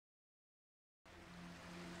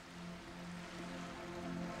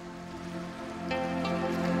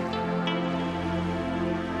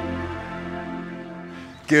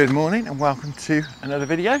Good morning and welcome to another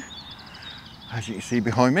video. As you can see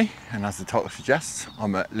behind me, and as the title suggests,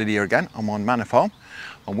 I'm at Lydia again. I'm on Manor Farm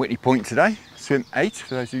on Whitney Point today, swim 8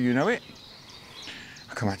 for those of you who know it.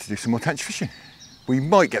 I've come out to do some more tench fishing. We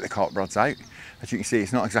might get the carp rods out. As you can see,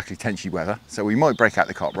 it's not exactly tenchy weather, so we might break out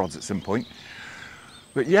the carp rods at some point.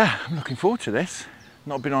 But yeah, I'm looking forward to this.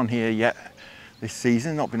 Not been on here yet this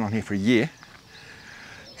season, not been on here for a year.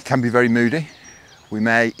 It can be very moody. We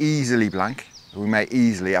may easily blank. We may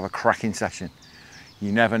easily have a cracking session.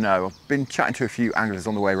 You never know. I've been chatting to a few anglers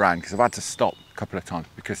on the way around because I've had to stop a couple of times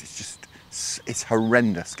because it's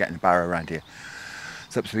horrendous getting a barrow around here.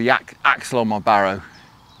 It's up to the axle on my barrow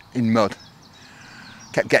in mud.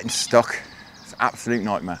 Kept getting stuck. It's an absolute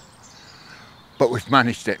nightmare. But we've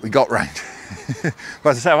managed it. We got round.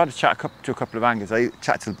 But as I say, I've had to chat to a couple of anglers. I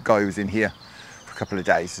chatted to the guy who was in here for a couple of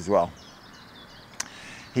days as well.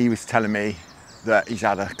 He was telling me that he's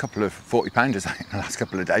had a couple of 40-pounders in the last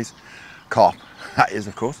couple of days. Carp, that is,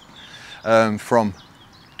 of course. From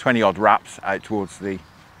 20-odd wraps out towards the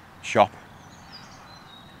shop.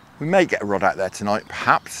 We may get a rod out there tonight,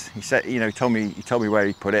 perhaps. He said, you know, he told me where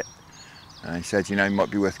he put it. He said, you know, it might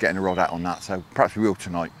be worth getting a rod out on that, so perhaps we will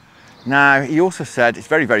tonight. Now, he also said it's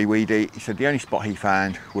very, very weedy. He said the only spot he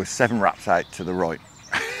found was 7 wraps out to the right,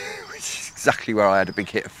 which is exactly where I had a big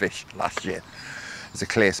hit of fish last year. It's a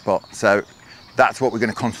clear spot. So that's what we're going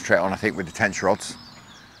to concentrate on, I think, with the tench rods.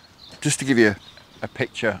 Just to give you a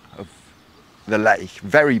picture of the lake,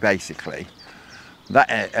 very basically, that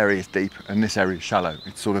area is deep and this area is shallow.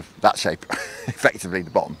 It's sort of that shape, effectively the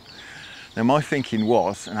bottom. Now my thinking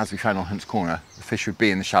was, and as we found on Hunt's Corner, the fish would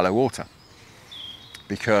be in the shallow water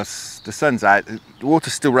because the sun's out, the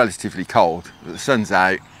water's still relatively cold, but the sun's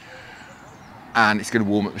out and it's going to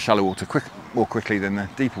warm up the shallow water more quickly than the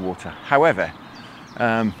deeper water. However,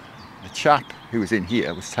 the chap who was in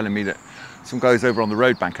here was telling me that some guys over on the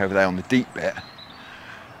road bank over there on the deep bit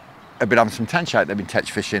have been having some tench out. They've been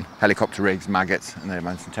tench fishing, helicopter rigs, maggots, and they've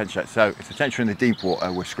had some tench out. So if the tench are in the deep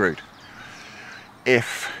water, we're screwed.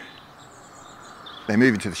 If they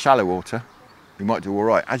move into the shallow water, we might do all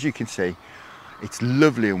right. As you can see, it's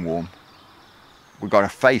lovely and warm. We've got a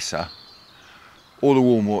facer. All the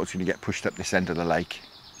warm water's going to get pushed up this end of the lake.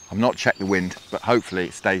 I've not checked the wind, but hopefully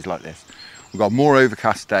it stays like this. We've got a more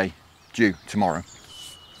overcast day due tomorrow.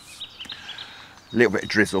 A little bit of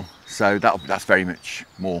drizzle, so that's very much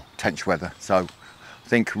more tench weather. So I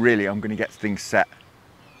think really I'm going to get things set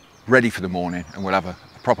ready for the morning and we'll have a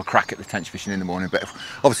proper crack at the tench fishing in the morning. But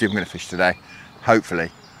obviously I'm going to fish today.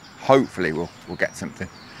 Hopefully we'll get something.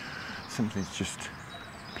 Something's just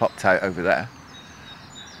plopped out over there.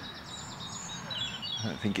 I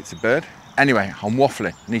don't think it's a bird. Anyway, I'm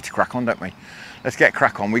waffling. Need to crack on, don't we? Let's get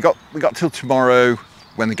crack on. We got till tomorrow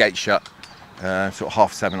when the gate's shut. Sort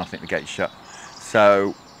of 7:30, I think the gate's shut.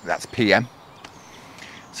 So that's PM.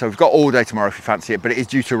 So we've got all day tomorrow if you fancy it, but it is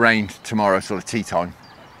due to rain tomorrow, sort of tea time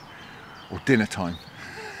or dinner time.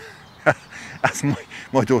 That's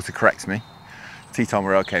my daughter corrects me. Tea time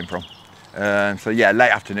where I came from. So yeah,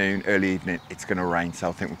 late afternoon, early evening, it's going to rain. So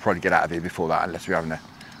I think we'll probably get out of here before that, unless we're having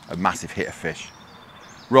a massive hit of fish.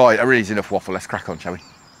 Right, that really is enough waffle. Let's crack on, shall we?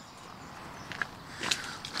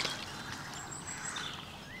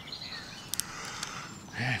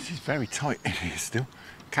 Yeah, this is very tight in here still.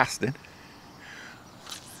 Casting.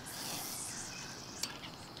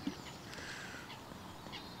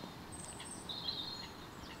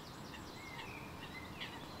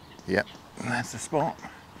 Yep, that's the spot.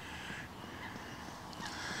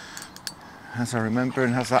 As I remember,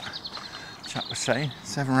 and as that chap was saying,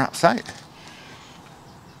 7 wraps out.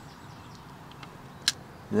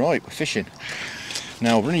 Right, we're fishing.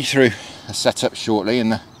 Now I'll run you through a setup shortly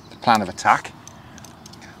and the plan of attack.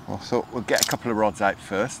 Well, I thought we'll get a couple of rods out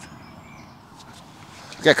first.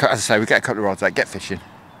 As I say, we'll get a couple of rods out, get fishing,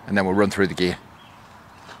 and then we'll run through the gear.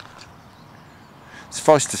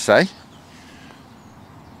 Suffice to say,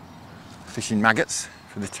 fishing maggots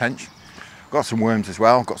for the tench. Got some worms as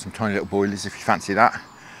well, got some tiny little boilies if you fancy that.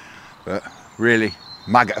 But really,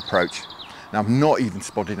 maggot approach. Now I've not even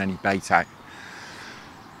spotted any bait out.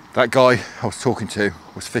 That guy I was talking to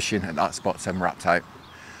was fishing at that spot 7 wraps out.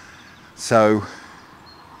 So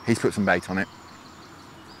he's put some bait on it.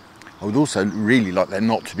 I would also really like there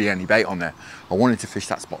not to be any bait on there. I wanted to fish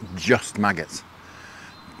that spot just maggots.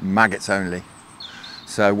 Maggots only.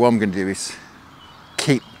 So what I'm going to do is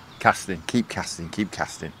keep casting, keep casting, keep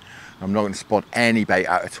casting. I'm not going to spot any bait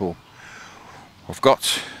out at all. I've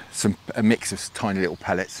got a mix of tiny little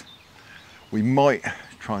pellets. We might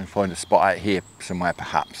try and find a spot out here somewhere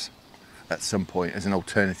perhaps at some point as an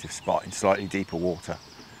alternative spot in slightly deeper water.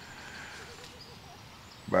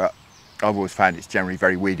 But I've always found it's generally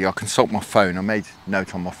very weedy. I consult my phone. I made a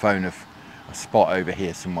note on my phone of a spot over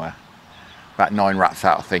here somewhere, about 9 raps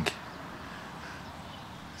out I think.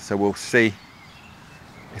 So we'll see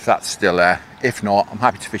if that's still there. If not, I'm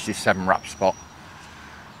happy to fish this 7 rap spot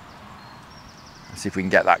and see if we can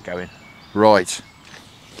get that going. Right,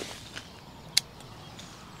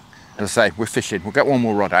 as I say, we're fishing. We'll get one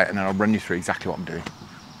more rod out and then I'll run you through exactly what I'm doing.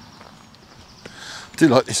 I do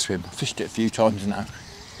like this swim. I've fished it a few times now.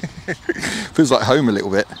 Feels like home a little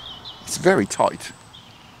bit. It's very tight.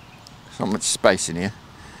 There's not much space in here,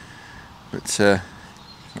 but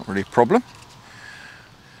not really a problem.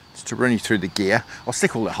 Just to run you through the gear, I'll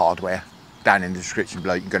stick all the hardware down in the description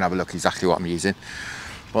below. You can go and have a look exactly what I'm using.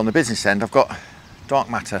 But on the business end, I've got dark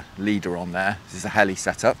matter leader on there. This is a heli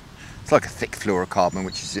setup. It's like a thick fluorocarbon,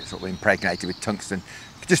 which is sort of impregnated with tungsten,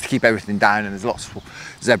 just to keep everything down. And there's lots of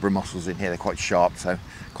zebra mussels in here. They're quite sharp, so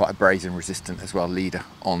quite abrasion resistant as well. Leader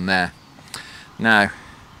on there. Now,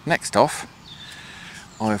 next off,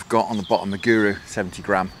 I've got on the bottom the Guru 70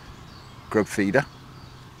 gram grub feeder,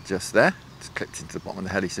 just there. It's clipped into the bottom of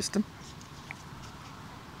the heli system.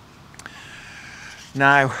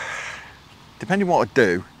 Now, depending on what I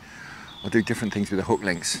do, I'll do different things with the hook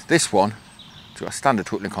links. This one, it's got a standard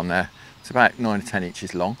hook link on there. It's about 9 or 10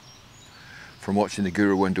 inches long. From watching the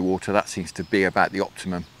Guru underwater, that seems to be about the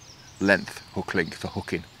optimum length hook link for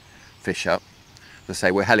hooking fish up. As I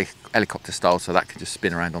say, we're helicopter style, so that can just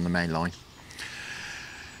spin around on the main line.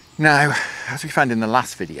 Now, as we found in the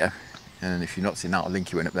last video, and if you've not seen that, I'll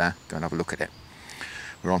link you in up there, go and have a look at it.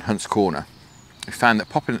 We're on Hunt's Corner. We found that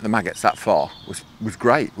popping at the maggots that far was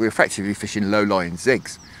great. We were effectively fishing low-lying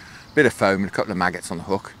zigs. Bit of foam and a couple of maggots on the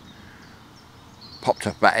hook. Popped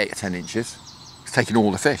up about 8 or 10 inches. It's taking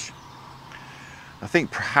all the fish. I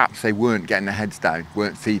think perhaps they weren't getting their heads down,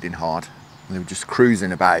 weren't feeding hard, and they were just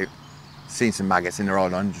cruising about, seeing some maggots in their eye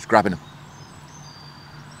line and just grabbing them.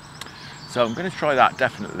 So I'm going to try that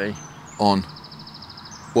definitely on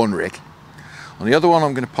one rig. On the other one,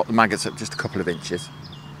 I'm going to pop the maggots up just a couple of inches.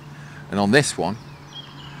 And on this one,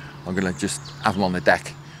 I'm going to just have them on the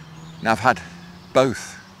deck. Now I've had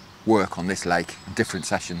both work on this lake in different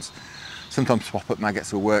sessions. Sometimes pop-up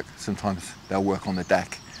maggots will work, sometimes they'll work on the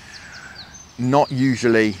deck. Not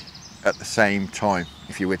usually at the same time,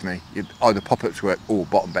 if you're with me. Either pop-ups work or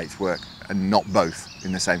bottom baits work, and not both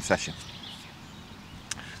in the same session.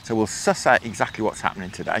 So we'll suss out exactly what's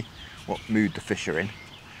happening today, what mood the fish are in,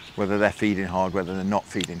 whether they're feeding hard, whether they're not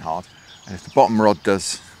feeding hard. And if the bottom rod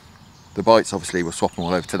does the bites, obviously we'll swap them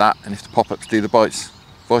all over to that, and if the pop-ups do the bites,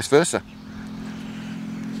 vice versa.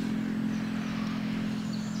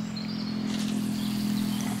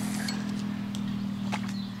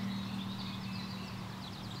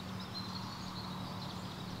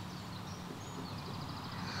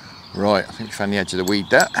 Right, I think we found the edge of the weed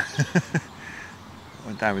there.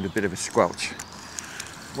 Went down with a bit of a squelch.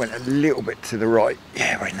 Went a little bit to the right.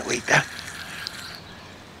 Yeah, we're in the weed there.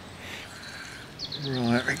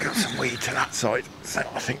 Right, we got some weed to that side, so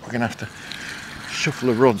I think we're going to have to shuffle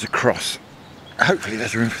the rods across. Hopefully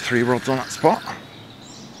there's room for 3 rods on that spot.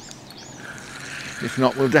 If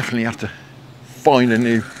not, we'll definitely have to find a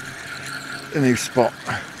new spot.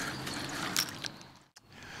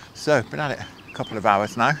 So, been at it a couple of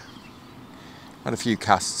hours now. Had a few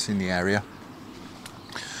casts in the area.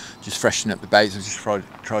 Just freshening up the baits. I've just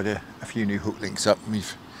tried a few new hook links up, and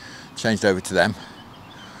we've changed over to them.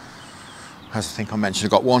 As I think I mentioned,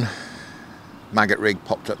 I've got one maggot rig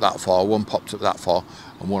popped up that far, one popped up that far,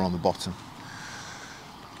 and one on the bottom.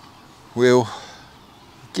 We'll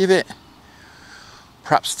give it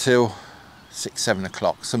perhaps till 6-7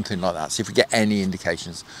 o'clock, something like that. See if we get any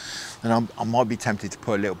indications. And I might be tempted to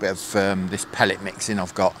put a little bit of this pellet mix in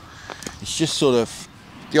I've got. It's just sort of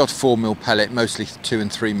the odd 4mm pellet, mostly 2 and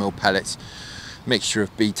 3mm pellets. Mixture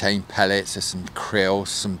of betaine pellets, there's some krill,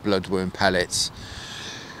 some bloodworm pellets,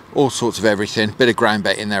 all sorts of everything. Bit of ground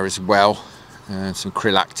bait in there as well, and some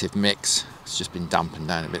krill active mix. It's just been dampened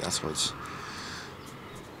down a bit, that's why it's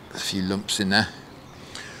a few lumps in there.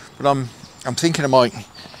 But I'm thinking I might. It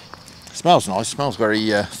smells nice. It smells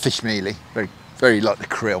very fish mealy, very like the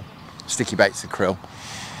krill, sticky baits of krill.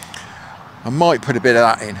 I might put a bit of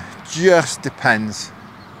that in. Just depends.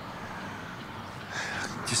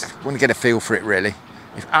 Just want to get a feel for it really.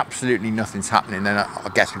 If absolutely nothing's happening, then I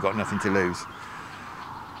guess we've got nothing to lose.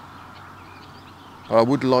 But I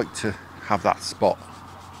would like to have that spot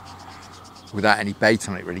without any bait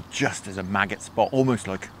on it really, just as a maggot spot, almost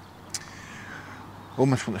want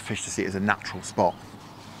the fish to see it as a natural spot.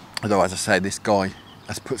 Although, as I say, this guy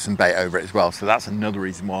has put some bait over it as well, so that's another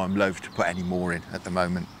reason why I'm loath to put any more in at the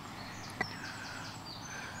moment.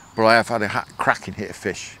 But I have had a cracking hit of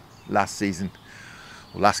fish last season,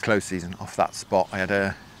 or last close season, off that spot. I had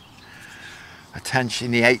a tench in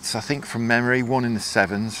the 8s, I think, from memory, one in the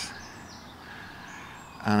 7s,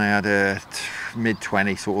 and I had a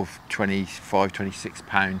mid-20, sort of 25, 26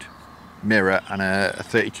 pound mirror, and a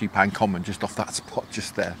 32 pound common just off that spot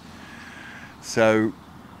just there. So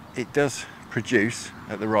it does produce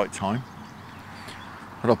at the right time.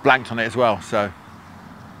 But I've blanked on it as well, so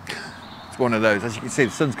it's one of those. As you can see,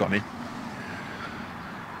 the sun's gone in.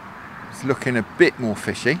 It's looking a bit more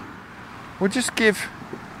fishy. We'll just give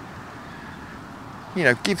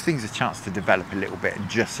things a chance to develop a little bit and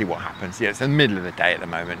just see what happens. It's in the middle of the day at the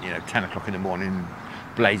moment, 10 o'clock in the morning,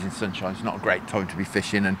 blazing sunshine. It's not a great time to be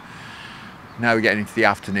fishing, and now we're getting into the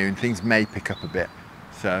afternoon, things may pick up a bit.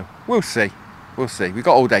 So we'll see. We've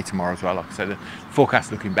got all day tomorrow as well. Like I said, the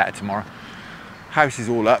forecast's looking better tomorrow. House is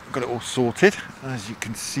all up, got it all sorted, as you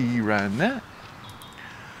can see around there.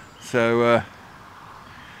 So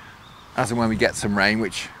as and when we get some rain,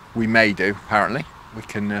 which we may do apparently, we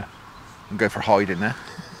can go for a hide in there.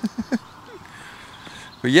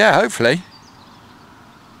 But yeah, hopefully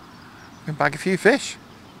we can bag a few fish.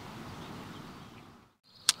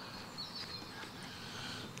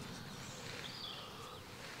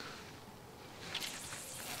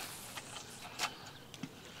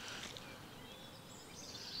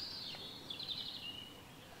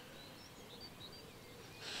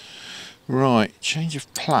 Right, change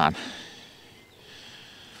of plan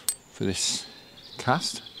for this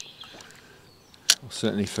cast, or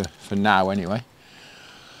certainly for now anyway.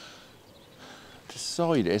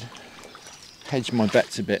 Decided hedge my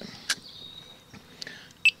bets a bit.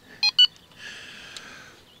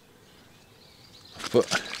 I've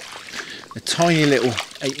put a tiny little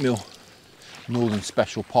 8mm Northern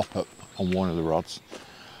Special pop-up on one of the rods.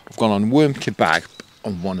 I've gone on worm kebab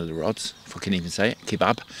on one of the rods, if I can even say it,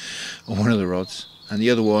 kebab on one of the rods, and the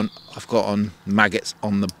other one I've got on maggots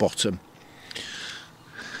on the bottom.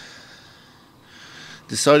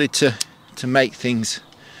 Decided to make things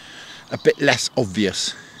a bit less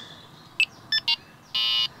obvious.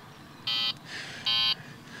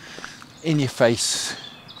 In your face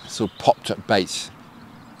sort of popped up baits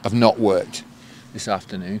have not worked this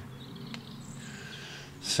afternoon.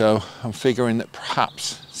 So I'm figuring that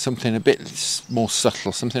perhaps something a bit more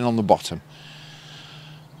subtle, something on the bottom,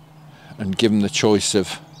 and give them the choice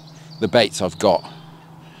of the baits I've got.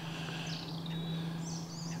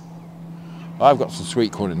 I've got some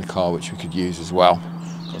sweet corn in the car which we could use as well.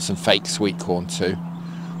 Got some fake sweet corn too.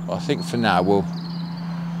 But I think for now we'll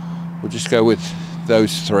just go with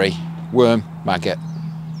those three: worm, maggot,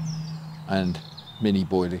 and mini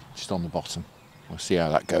boilie just on the bottom. We'll see how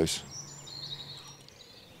that goes.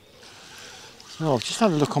 So I've just had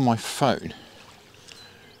a look on my phone,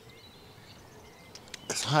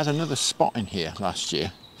 because I had another spot in here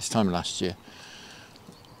this time last year,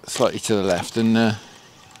 slightly to the left, and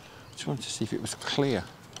just wanted to see if it was clear.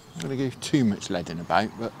 I'm not going to give too much leading about,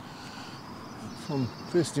 but from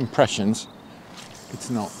first impressions, it's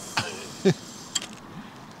not.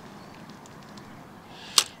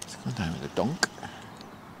 Let's go down with a donk.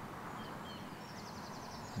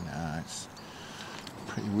 No, it's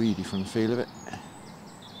pretty weedy from the feel of it.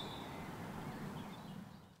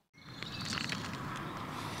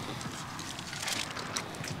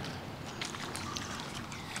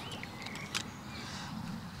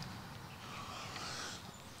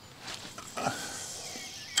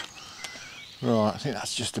 Right, I think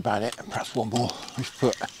that's just about it. Perhaps one more. We've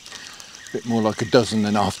put a bit more like a dozen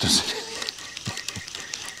than half dozen.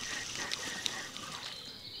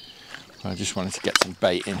 I just wanted to get some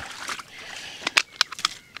bait in.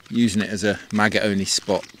 Using it as a maggot only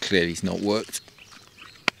spot clearly has not worked.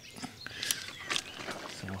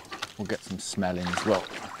 So we'll get some smell in as well.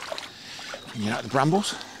 You know, the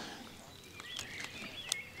brambles.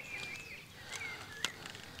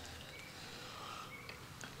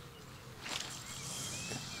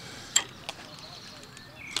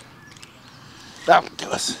 That would do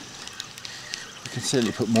us. We can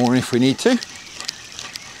certainly put more in if we need to.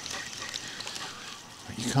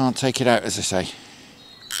 But you can't take it out, as I say.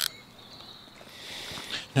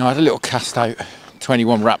 Now I had a little cast out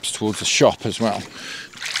 21 wraps towards the shop as well.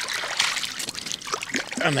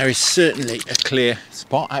 And there is certainly a clear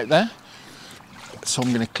spot out there. So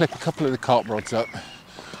I'm going to clip a couple of the carp rods up,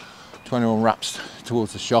 21 wraps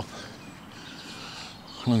towards the shop.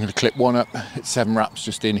 And I'm going to clip one up at 7 wraps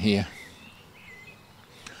just in here.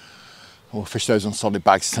 We'll fish those on solid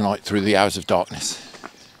bags tonight through the hours of darkness.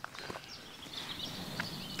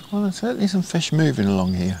 Well, there's certainly some fish moving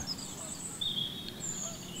along here.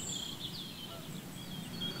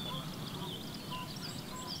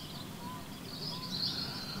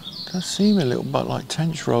 Does seem a little bit like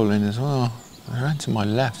tench rolling as well. They're around to my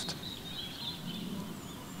left,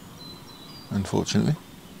 unfortunately.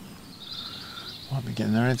 Might be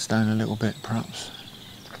getting their heads down a little bit, perhaps.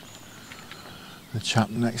 The chap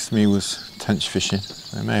next to me was tench fishing.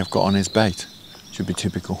 They may have got on his bait. Should be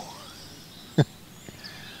typical. I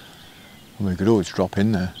mean, we could always drop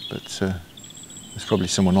in there, but there's probably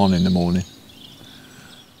someone on in the morning.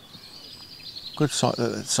 Good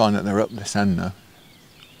sign that they're up this end though.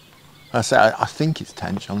 I think it's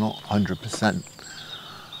tench, I'm not 100%.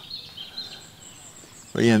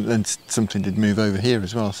 But yeah, then something did move over here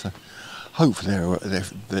as well, so hopefully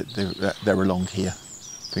they're along here.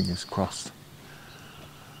 Fingers crossed.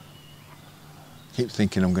 Keep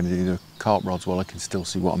thinking I'm going to do the carp rods while I can still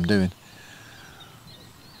see what I'm doing.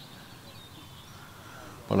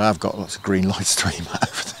 But I've got lots of green light stream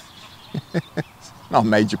out. It's not a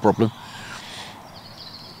major problem.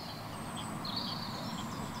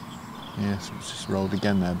 Yes, it's just rolled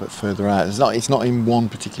again there, but further out. It's not in one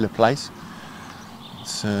particular place.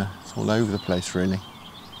 It's all over the place, really.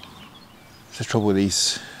 It's the trouble with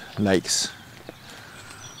these lakes.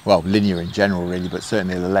 Well, linear in general, really, but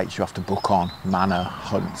certainly the lakes you have to book on, manor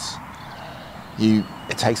hunts.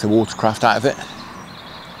 It takes the watercraft out of it.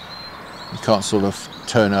 You can't sort of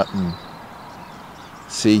turn up and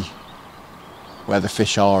see where the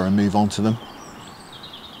fish are and move on to them,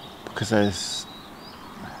 because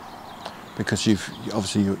you've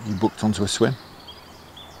obviously you booked onto a swim,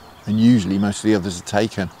 and usually most of the others are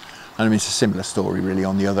taken. And I mean, it's a similar story really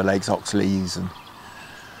on the other lakes, Oxley's and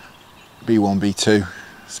B1, B2,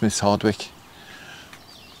 Smith's Hardwick,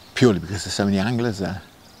 purely because there's so many anglers there.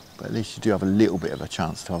 But at least you do have a little bit of a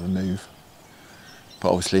chance to have a move. But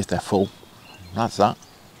obviously if they're full, that's that.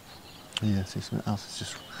 Yeah, see, something else has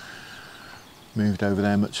just moved over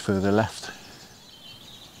there much further left.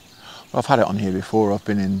 Well, I've had it on here before. I've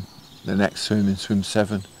been in the next swim, in swim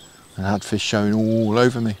 7, and had fish showing all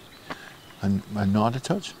over me and not had a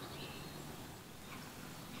touch.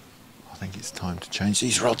 I think it's time to change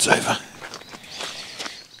these rods over.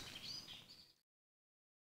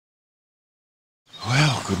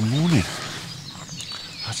 Well, good morning.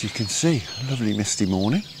 As you can see, a lovely misty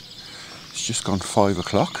morning. It's just gone 5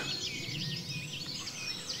 o'clock.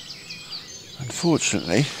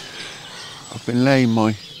 Unfortunately, I've been laying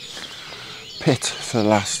my pit for the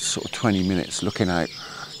last sort of 20 minutes looking out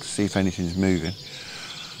to see if anything's moving.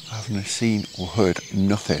 I haven't seen or heard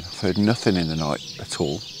nothing. I've heard nothing in the night at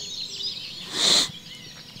all.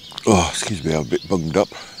 Oh, excuse me, I'm a bit bunged up.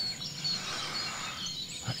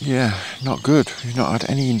 Yeah, not good. We've not had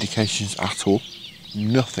any indications at all.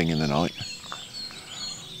 Nothing in the night.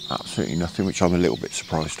 Absolutely nothing, which I'm a little bit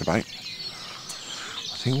surprised about.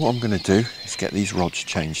 I think what I'm going to do is get these rods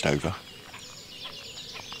changed over.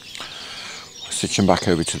 Switch them back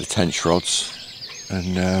over to the tench rods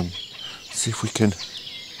and see if we can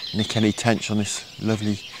nick any tench on this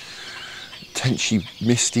lovely tenchy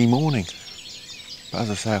misty morning. But as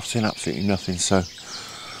I say, I've seen absolutely nothing, so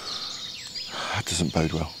that doesn't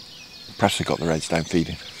bode well. Perhaps they've got their heads down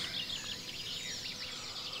feeding.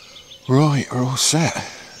 Right, we're all set.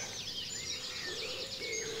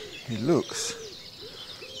 It looks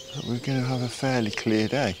like we're going to have a fairly clear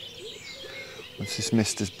day once this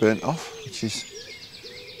mist has burnt off, which is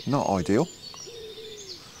not ideal.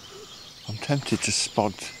 I'm tempted to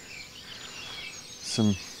spot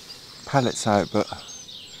some pellets out, but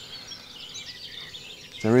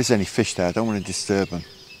if there is any fish there, I don't want to disturb them.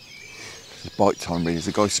 It's bite time really. There's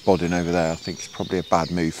a guy spodding over there. I think it's probably a bad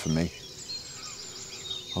move for me.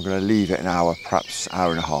 I'm going to leave it an hour, perhaps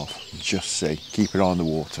hour and a half, and just see. Keep an eye on the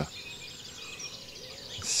water.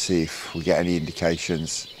 See if we get any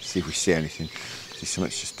indications, see if we see anything. See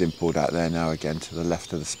something's just dimpled out there now again to the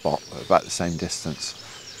left of the spot, at about the same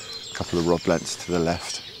distance. A couple of rod lengths to the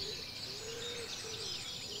left.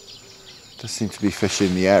 Does seem to be fish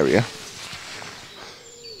in the area.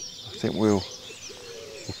 I think we'll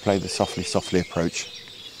play the softly approach.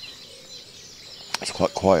 It's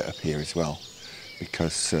quite quiet up here as well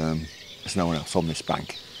because there's no one else on this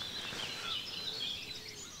bank.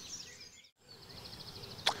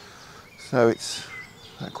 So it's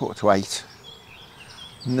 7:45.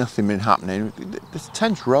 Nothing been happening. There's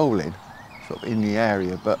tench rolling sort of in the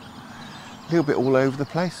area, but a little bit all over the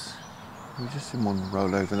place. We've just seen one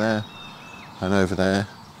roll over there and over there.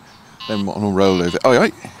 Then one will roll over. Oh,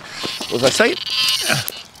 right. What was I saying?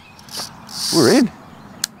 We're in.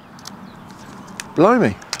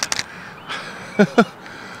 Blimey.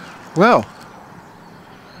 Well,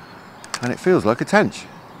 and it feels like a tench.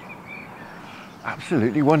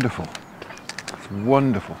 Absolutely wonderful. It's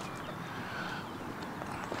wonderful.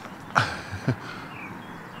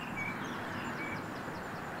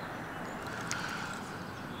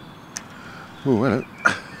 Oh, hello.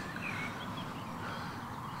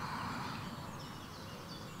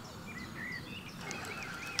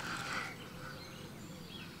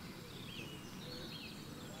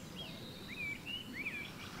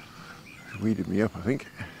 It's weeded me up, I think.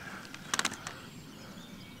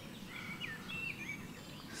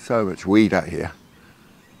 So much weed out here.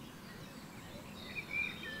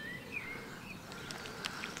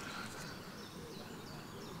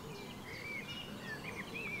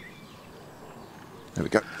 There we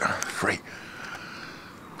go, free.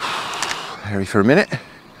 Hairy for a minute.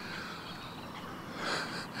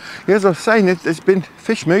 Yeah, as I was saying, there's been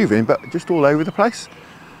fish moving, but just all over the place.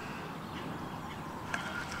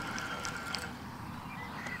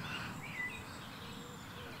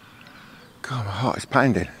 God, my heart is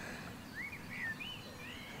pounding.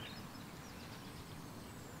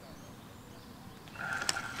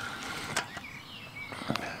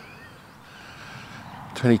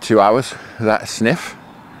 "22 hours without a sniff,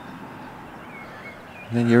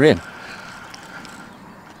 and then you're in."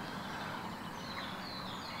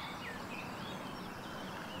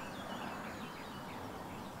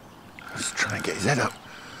 Just try and get his head up.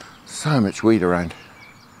 So much weed around.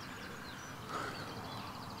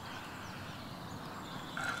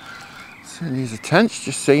 So there's a tench,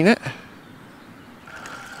 just seen it.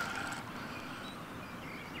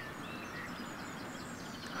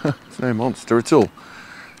 It's no monster at all,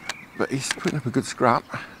 but he's putting up a good scrap.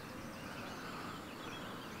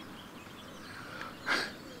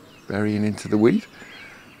 Burying into the weed.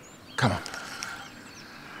 Come on.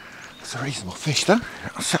 It's a reasonable fish though.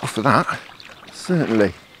 I'll settle for that.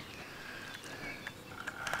 Certainly.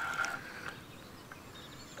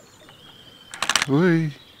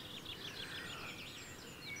 Whee.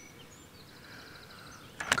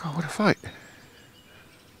 God, what a fight.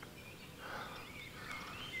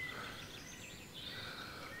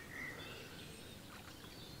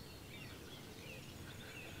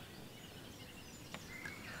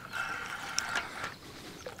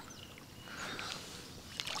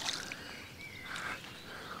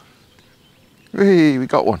 Whee, we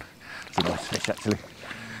got one. It's a nice fish actually.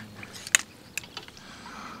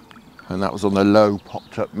 And that was on the low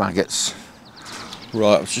popped up maggots.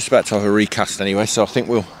 Right, I was just about to have a recast anyway, so I think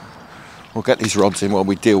we'll get these rods in while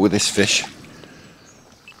we deal with this fish.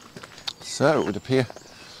 So it would appear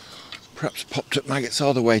perhaps popped up maggots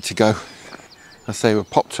are the way to go. I say we're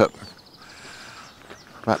popped up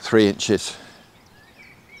about 3 inches.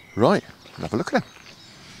 Right, we'll have a look at him.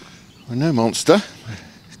 Well, no monster.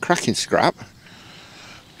 Cracking scrap.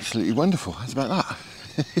 Absolutely wonderful. How's about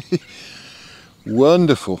that?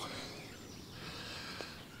 Wonderful.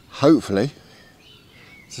 Hopefully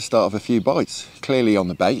it's the start of a few bites. Clearly on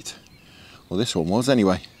the bait. Well, this one was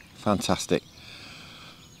anyway. Fantastic.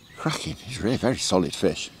 Cracking. He's a really very solid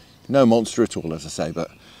fish. No monster at all, as I say, but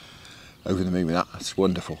over the moon with that. That's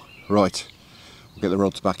wonderful. Right, we'll get the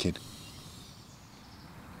rods back in.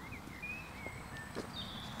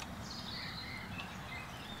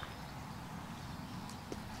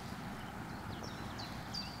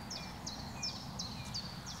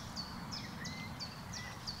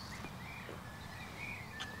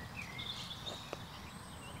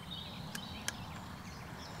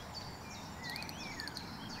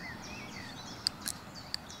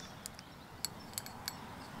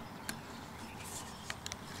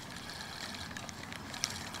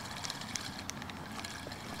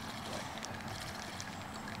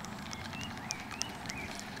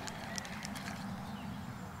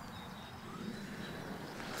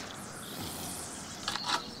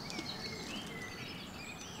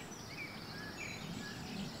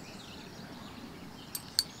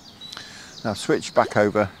 Now I've switched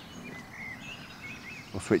over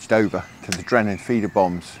to the Drennan feeder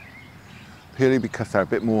bombs purely because they're a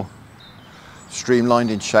bit more streamlined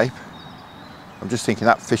in shape. I'm just thinking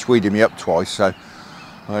that fish weeded me up twice, so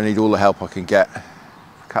I need all the help I can get.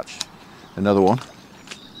 Catch another one,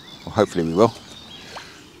 or hopefully we will.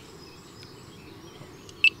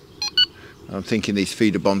 I'm thinking these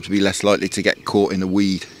feeder bombs will be less likely to get caught in the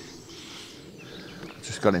weed.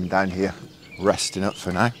 Just got him down here resting up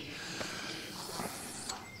for now.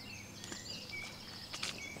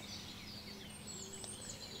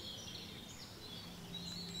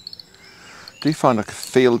 I do find I can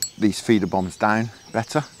feel these feeder bombs down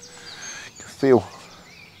better. I can feel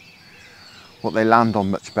what they land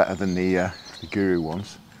on much better than the Guru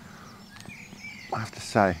ones. I have to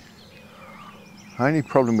say, the only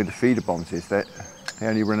problem with the feeder bombs is that they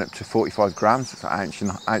only run up to 45 grams, it's an ounce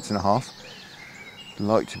and a half. I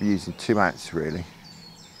like to be using 2 ounce really,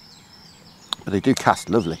 but they do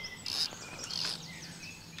cast lovely.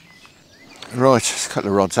 Right, let's cut the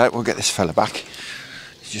rods out, we'll get this fella back.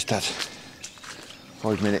 He's just had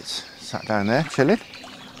 5 minutes sat down there chilling,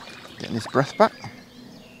 getting his breath back.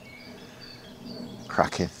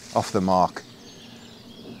 Cracking, off the mark.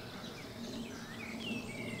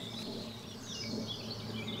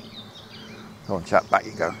 Go on chap, back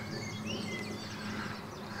you go.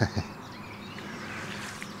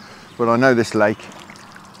 But I know this lake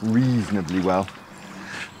reasonably well,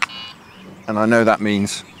 and I know that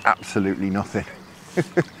means absolutely nothing.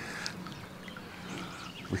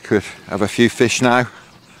 We could have a few fish now,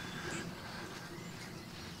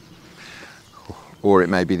 or it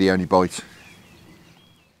may be the only bite.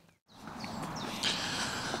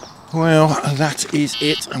 Well, that is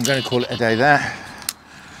it. I'm going to call it a day there.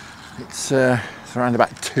 It's around about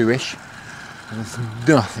 2ish, and there's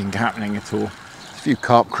nothing happening at all. There's a few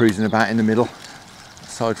carp cruising about in the middle.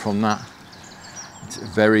 Aside from that, it's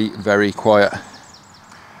very, very quiet.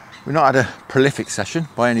 We've not had a prolific session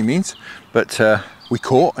by any means, but we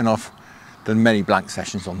caught, and I've done many blank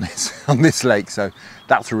sessions on this lake, so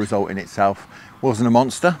that's a result in itself. Wasn't a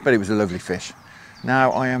monster, but it was a lovely fish.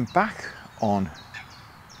 Now I am back on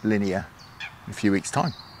linear in a few weeks'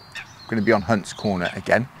 time. I'm going to be on Hunt's Corner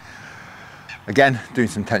again doing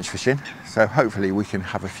some tench fishing, so hopefully we can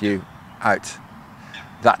have a few out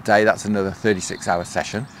that day. That's another 36-hour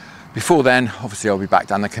session. Before then, obviously I'll be back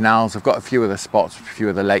down the canals. I've got a few other spots, a few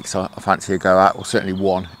other lakes I fancy to go out, or certainly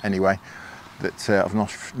one anyway, that I've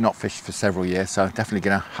not fished for several years, so I'm definitely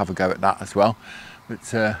going to have a go at that as well.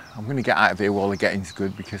 But I'm going to get out of here while the getting's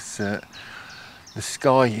good, because the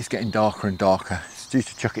sky is getting darker and darker. It's due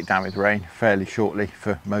to chuck it down with rain fairly shortly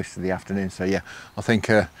for most of the afternoon, so yeah, I think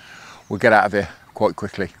we'll get out of here quite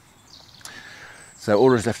quickly. So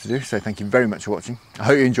all there's left to do, so thank you very much for watching. I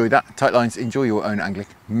hope you enjoyed that. Tight lines, enjoy your own angling.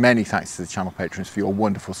 Many thanks to the channel patrons for your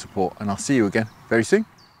wonderful support, and I'll see you again very soon.